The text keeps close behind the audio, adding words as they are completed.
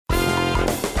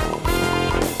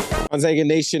Gonzaga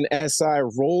Nation SI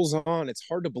rolls on. It's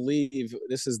hard to believe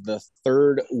this is the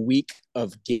third week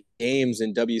of games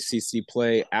in WCC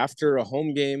play. After a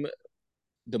home game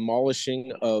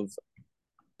demolishing of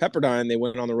Pepperdine, they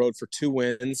went on the road for 2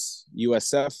 wins.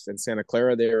 USF and Santa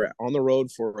Clara, they're on the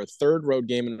road for a third road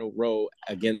game in a row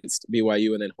against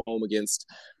BYU and then home against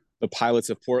the Pilots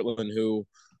of Portland, who,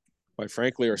 quite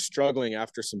frankly, are struggling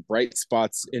after some bright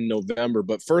spots in November.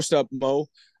 But first up, Mo,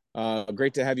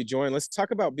 great to have you join. Let's talk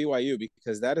about BYU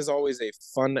because that is always a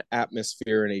fun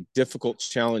atmosphere and a difficult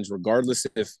challenge, regardless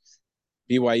if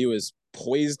BYU is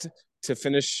poised to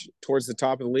finish towards the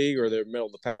top of the league or they're middle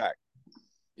of the pack.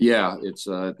 Yeah, it's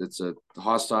a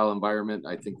hostile environment.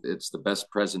 I think it's the best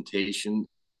presentation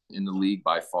in the league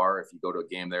by far. If you go to a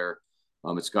game there,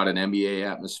 it's got an NBA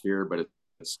atmosphere, but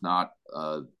it's not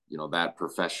that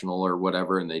professional or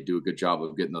whatever. And they do a good job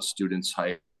of getting those students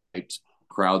hyped.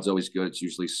 Crowd's always good. It's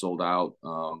usually sold out.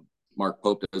 Mark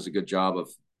Pope does a good job of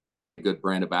a good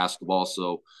brand of basketball.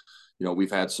 So,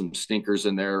 we've had some stinkers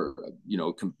in there,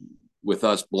 with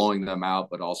us blowing them out,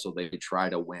 but also they try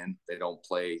to win. They don't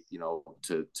play,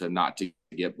 to not to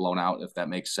get blown out, if that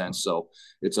makes sense. So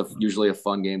it's usually a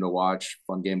fun game to watch,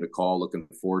 fun game to call. Looking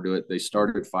forward to it. They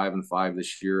started 5-5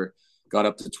 this year, got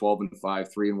up to 12-5,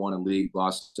 3-1 in league,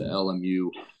 lost to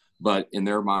LMU. But in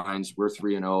their minds, we're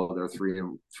 3-0. They're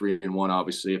 3-1.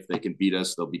 Obviously, if they can beat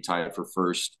us, they'll be tied for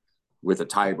first with a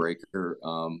tiebreaker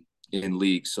in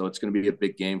league. So it's going to be a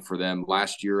big game for them.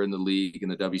 Last year in the league, in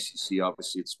the WCC,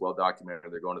 obviously it's well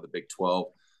documented. They're going to the Big 12.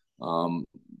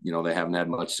 They haven't had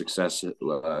much success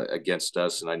against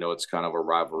us, and I know it's kind of a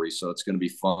rivalry. So it's going to be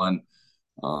fun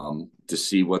to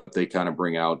see what they kind of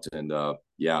bring out. And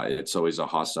it's always a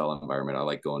hostile environment. I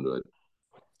like going to it.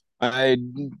 I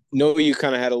know you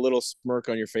kind of had a little smirk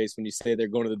on your face when you say they're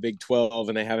going to the Big 12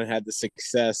 and they haven't had the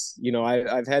success.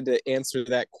 I've had to answer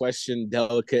that question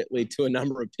delicately to a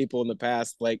number of people in the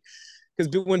past,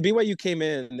 because when BYU came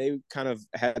in, they kind of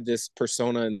had this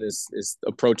persona and this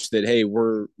approach that, hey,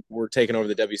 we're taking over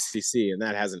the WCC, and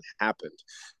that hasn't happened.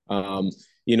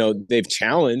 They've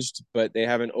challenged, but they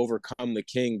haven't overcome the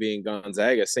king being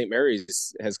Gonzaga. St.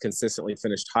 Mary's has consistently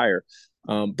finished higher.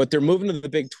 But they're moving to the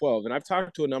Big 12. And I've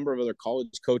talked to a number of other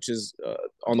college coaches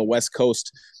on the West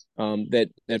Coast that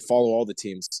follow all the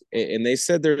teams. And they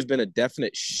said there's been a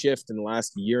definite shift in the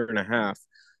last year and a half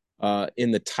in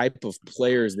the type of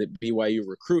players that BYU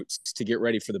recruits to get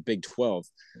ready for the Big 12.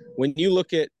 When you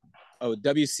look at a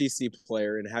WCC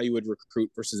player and how you would recruit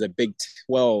versus a Big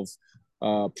 12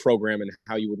 program and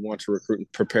how you would want to recruit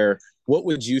and prepare, what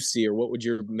would you see, or what would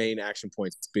your main action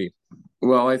points be?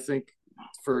 Well, I think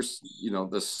first,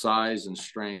 the size and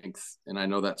strength, and I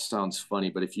know that sounds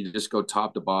funny, but if you just go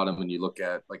top to bottom and you look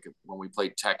at, like, when we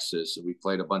played Texas and we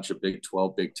played a bunch of Big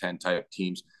 12, Big 10 type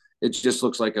teams, it just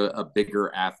looks like a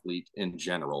bigger athlete in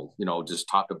general, just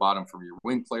top to bottom, from your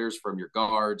wing players, from your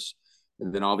guards.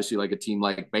 And then obviously like a team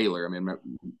like Baylor. I mean,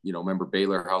 remember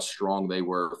Baylor, how strong they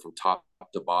were from top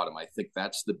to bottom. I think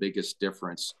that's the biggest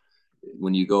difference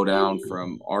when you go down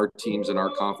from our teams in our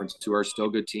conference to our still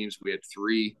good teams. We had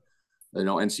three,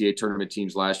 NCAA tournament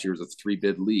teams last year. Was a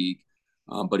 3-bid league.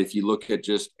 But if you look at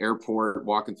just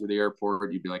walking through the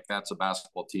airport, you'd be like, that's a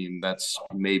basketball team. That's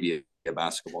maybe a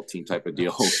basketball team type of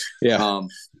deal. Yeah.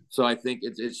 So I think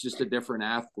it's just a different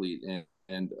athlete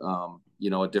and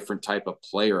a different type of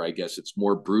player. I guess it's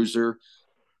more bruiser.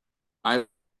 I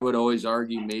would always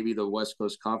argue maybe the West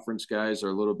Coast Conference guys are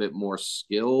a little bit more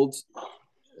skilled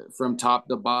from top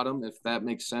to bottom, if that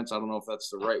makes sense. I don't know if that's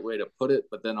the right way to put it,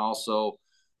 but then also,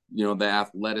 the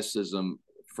athleticism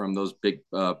from those big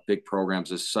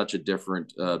programs is such a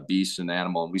different beast and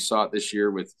animal. And we saw it this year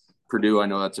with Purdue. I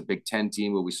know that's a Big 10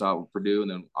 team, but we saw it with Purdue.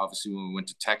 And then obviously when we went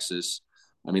to Texas,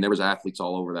 I mean, there was athletes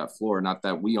all over that floor. Not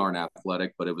that we aren't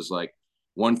athletic, but it was like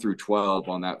 1 through 12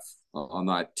 on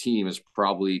that team is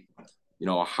probably,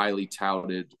 a highly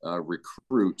touted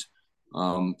recruit.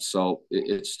 So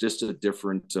it's just a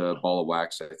different ball of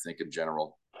wax, I think, in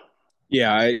general.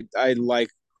 Yeah, I like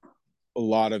a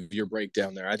lot of your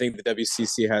breakdown there. I think the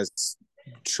WCC has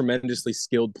tremendously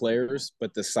skilled players,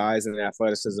 but the size and the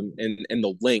athleticism and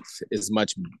the length is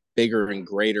much bigger and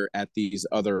greater at these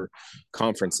other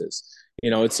conferences.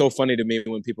 It's so funny to me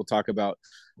when people talk about,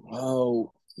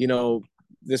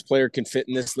 this player can fit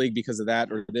in this league because of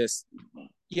that or this.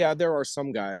 Yeah, there are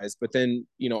some guys, but then,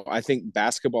 I think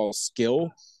basketball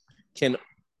skill can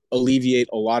alleviate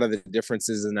a lot of the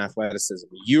differences in athleticism.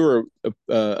 You're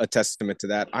a testament to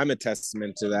that. I'm a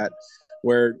testament to that,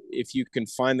 where if you can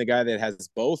find the guy that has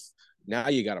both, now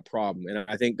you got a problem. And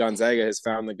I think Gonzaga has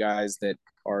found the guys that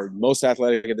are most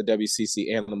athletic at the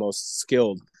WCC and the most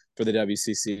skilled for the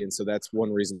WCC, and so that's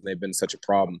one reason they've been such a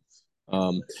problem.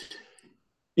 Um,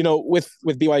 with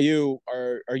BYU,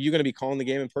 are you going to be calling the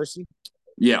game in person?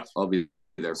 Yeah, I'll be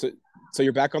there. So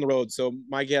you're back on the road. So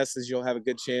my guess is you'll have a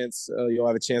good chance. You'll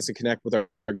have a chance to connect with our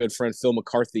good friend Phil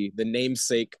McCarthy, the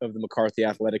namesake of the McCarthy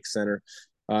Athletic Center.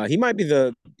 He might be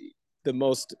the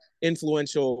most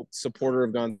influential supporter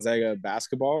of Gonzaga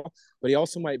basketball, but he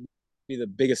also might be the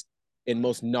biggest and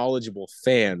most knowledgeable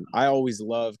fan. I always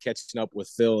love catching up with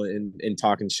Phil and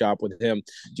talking shop with him.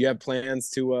 Do you have plans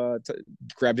to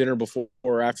grab dinner before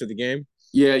or after the game?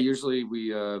 Yeah, usually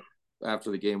we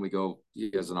after the game we go.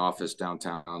 He has an office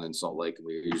downtown in Salt Lake, and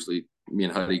we usually me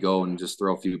and Huddy go and just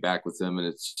throw a few back with him, and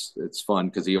it's fun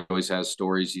because he always has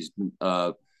stories. He's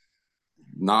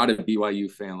not a BYU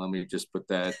fan. Let me just put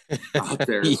that out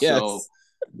there. Yes. So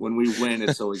when we win,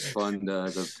 it's always fun.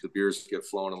 The beers get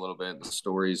flowing a little bit. And the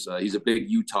stories. He's a big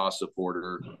Utah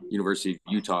supporter, University of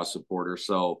Utah supporter.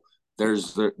 So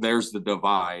there's the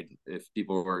divide. If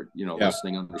people are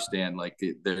listening, understand like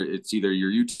it's either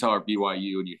you're Utah or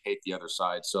BYU, and you hate the other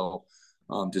side. So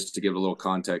just to give a little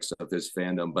context of his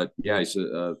fandom, but yeah, he's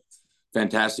a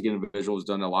fantastic individual. Has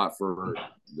done a lot for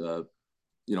the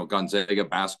Gonzaga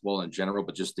basketball in general,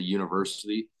 but just the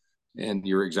university. And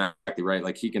you're exactly right.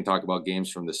 Like he can talk about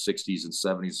games from the 60s and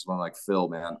 70s. I'm like, Phil,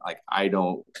 man, like I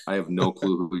have no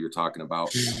clue who you're talking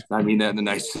about. I mean that in the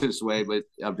nicest way, but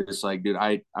I'm just like, dude,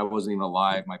 I wasn't even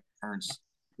alive. My parents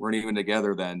weren't even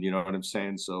together then. You know what I'm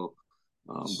saying? So,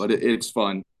 but it's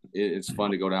fun. It's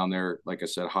fun to go down there. Like I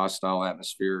said, hostile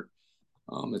atmosphere.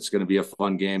 It's going to be a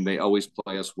fun game. They always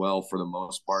play us well for the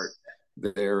most part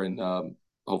there. And,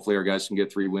 hopefully our guys can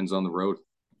get 3 wins on the road.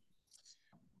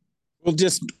 We'll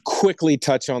just quickly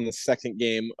touch on the second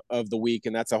game of the week,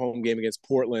 and that's a home game against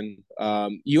Portland.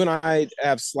 You and I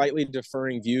have slightly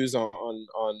differing views on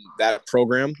that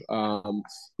program.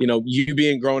 You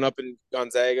being growing up in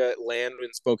Gonzaga, land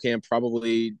in Spokane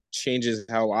probably changes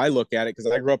how I look at it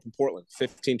because I grew up in Portland,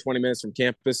 15, 20 minutes from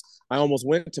campus. I almost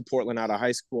went to Portland out of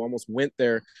high school, almost went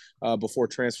there before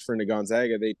transferring to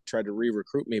Gonzaga. They tried to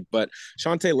re-recruit me, but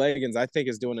Shante Leggins, I think,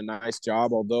 is doing a nice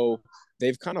job, although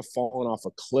they've kind of fallen off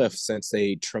a cliff since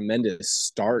a tremendous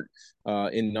start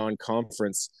in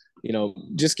non-conference.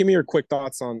 Just give me your quick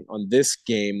thoughts on this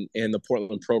game and the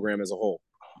Portland program as a whole.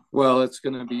 Well, it's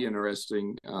going to be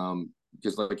interesting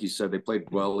because, like you said, they played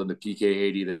well in the PK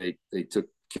 80. They took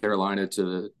Carolina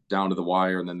down to the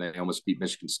wire, and then they almost beat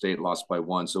Michigan State, lost by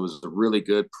 1. So it was a really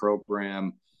good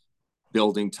program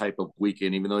building type of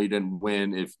weekend. Even though you didn't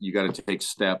win, if you got to take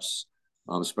steps,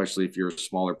 especially if you're a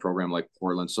smaller program like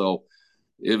Portland. So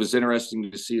it was interesting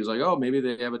to see. It was like, oh, maybe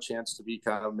they have a chance to be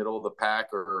kind of middle of the pack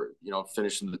or,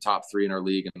 finish in the top 3 in our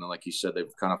league. And then, like you said,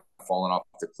 they've kind of fallen off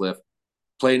the cliff.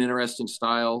 Play an interesting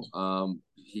style.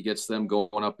 He gets them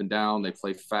going up and down. They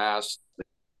play fast.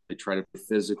 They try to be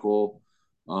physical.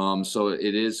 So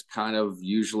it is kind of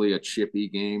usually a chippy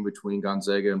game between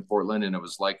Gonzaga and Portland. And it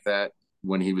was like that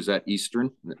when he was at Eastern.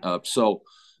 So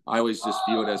I always just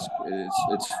view it as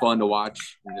it's fun to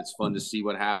watch, and it's fun to see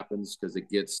what happens because it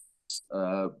gets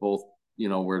both,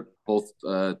 where both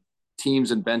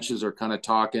teams and benches are kind of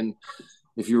talking.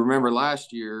 If you remember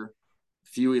last year,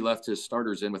 Huey left his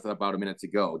starters in with about a minute to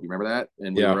go. Do you remember that?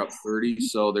 And we were up 30.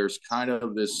 So there's kind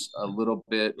of this a little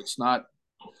bit. It's not,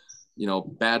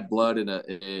 bad blood in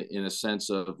a sense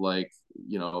of like,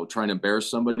 trying to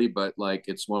embarrass somebody, but like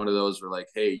it's one of those where like,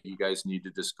 hey, you guys need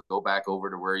to just go back over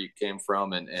to where you came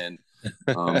from and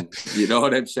you know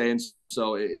what I'm saying?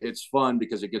 So it's fun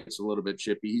because it gets a little bit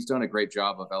chippy. He's done a great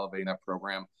job of elevating that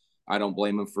program. I don't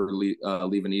blame him for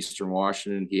leaving Eastern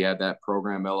Washington. He had that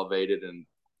program elevated, and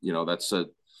that's a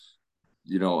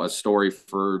story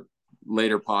for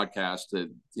later podcast.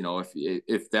 That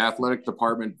if the athletic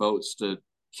department votes to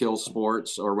kill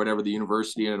sports or whatever the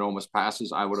university and it almost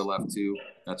passes, I would have left too.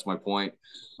 That's my point.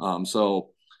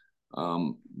 It'll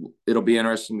be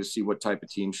interesting to see what type of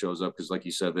team shows up because, like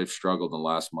you said, they've struggled in the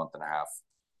last month and a half.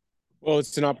 Well,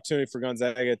 it's an opportunity for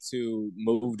Gonzaga to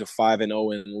move to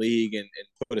 5-0 in league and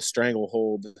put a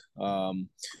stranglehold on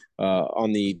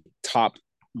the top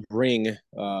ring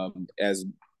as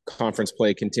conference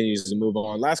play continues to move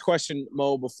on. Last question,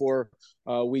 Mo, before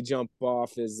we jump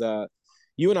off is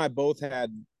you and I both had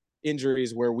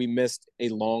injuries where we missed a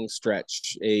long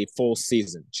stretch, a full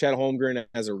season. Chet Holmgren,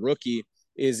 as a rookie,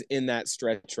 is in that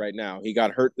stretch right now. He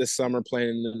got hurt this summer playing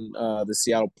in the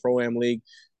Seattle Pro-Am League.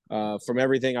 From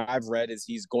everything I've read, is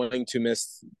he's going to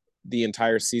miss the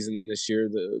entire season this year.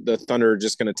 The Thunder are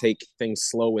just going to take things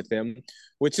slow with him,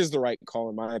 which is the right call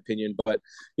in my opinion. But,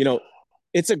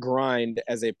 it's a grind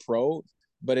as a pro.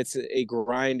 but it's a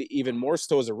grind even more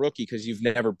so as a rookie because you've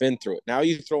never been through it. Now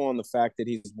you throw on the fact that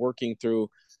he's working through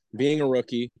being a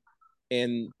rookie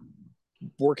and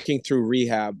working through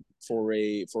rehab for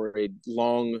a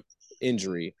long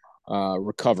injury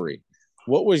recovery.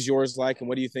 What was yours like, and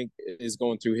what do you think is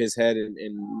going through his head,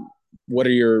 and what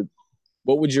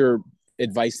would your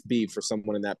advice be for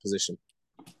someone in that position?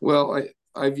 Well,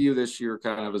 I view this year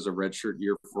kind of as a redshirt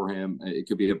year for him. It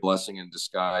could be a blessing in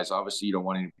disguise. Obviously, you don't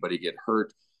want anybody to get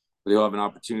hurt, but he'll have an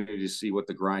opportunity to see what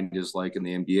the grind is like in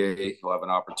the NBA. He'll have an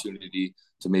opportunity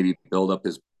to maybe build up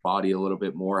his body a little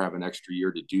bit more, have an extra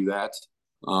year to do that.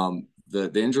 The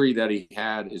injury that he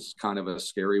had is kind of a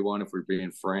scary one. If we're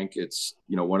being frank, it's,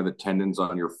 one of the tendons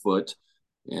on your foot,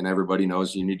 and everybody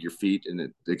knows you need your feet and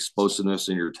the explosiveness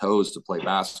in your toes to play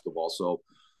basketball. So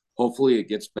hopefully it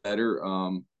gets better.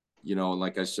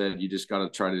 Like I said, you just got to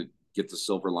try to get the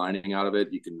silver lining out of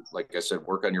it. You can, like I said,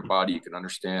 work on your body. You can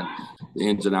understand the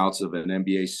ins and outs of an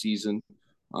NBA season.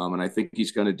 And I think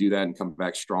he's going to do that and come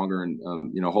back stronger. And,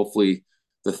 hopefully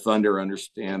the Thunder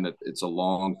understand that it's a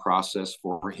long process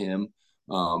for him.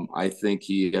 I think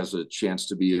he has a chance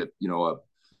to be a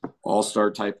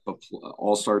all-star type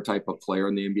of player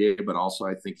in the NBA, but also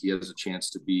I think he has a chance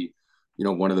to be,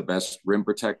 one of the best rim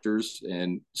protectors.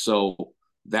 And so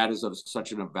that is of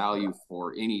such a value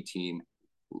for any team.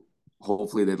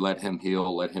 Hopefully they'd let him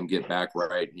heal, let him get back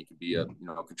right. And he could be a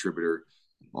contributor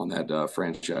on that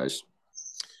franchise.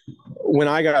 When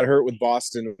I got hurt with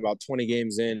Boston about 20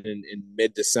 games in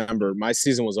mid-December, my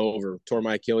season was over. Tore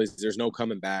my Achilles. There's no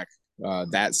coming back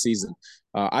that season.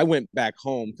 I went back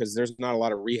home because there's not a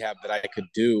lot of rehab that I could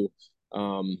do,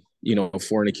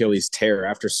 for an Achilles tear.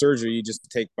 After surgery, you just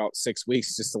take about 6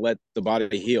 weeks just to let the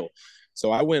body heal.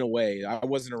 So I went away. I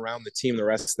wasn't around the team the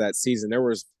rest of that season. There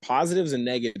was positives and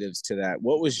negatives to that.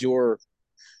 What was your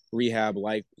rehab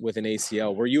like with an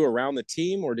ACL? Were you around the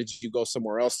team, or did you go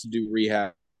somewhere else to do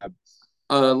rehab?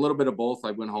 A little bit of both.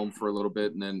 I went home for a little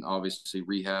bit and then obviously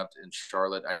rehabbed in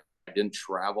Charlotte. I didn't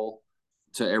travel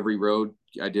to every road.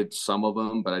 I did some of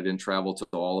them, but I didn't travel to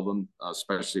all of them,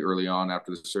 especially early on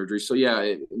after the surgery. So yeah,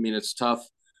 it's tough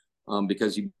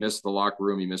because you miss the locker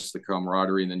room, you miss the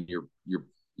camaraderie, and then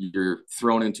you're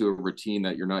thrown into a routine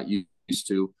that you're not used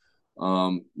to.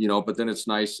 But then it's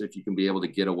nice if you can be able to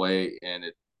get away, and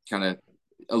it kind of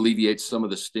alleviates some of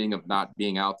the sting of not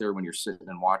being out there when you're sitting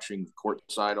and watching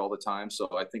courtside all the time. So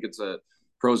I think it's a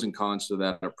pros and cons to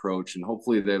that approach, and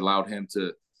hopefully they allowed him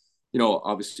to,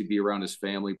 obviously be around his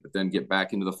family, but then get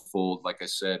back into the fold. Like I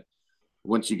said,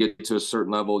 once you get to a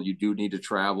certain level, you do need to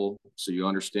travel. So you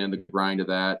understand the grind of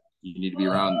that. You need to be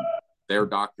around their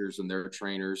doctors and their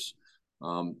trainers,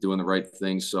 doing the right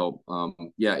thing. So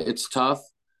yeah, it's tough,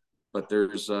 but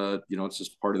there's, it's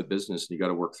just part of the business and you got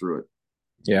to work through it.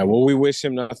 Yeah, well, we wish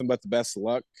him nothing but the best of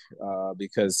luck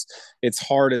because it's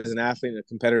hard as an athlete and a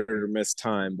competitor to miss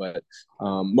time. But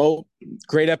Mo,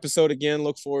 great episode again.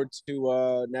 Look forward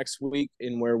to next week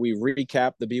in where we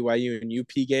recap the BYU and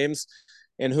UP games.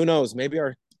 And who knows, maybe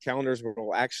our calendars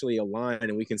will actually align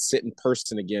and we can sit in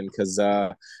person again because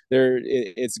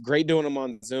it's great doing them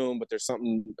on Zoom, but there's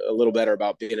something a little better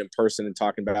about being in person and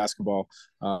talking basketball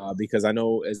because I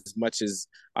know as much as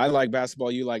I like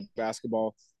basketball, you like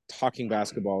basketball. Talking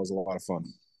basketball is a lot of fun.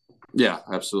 Yeah,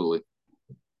 absolutely.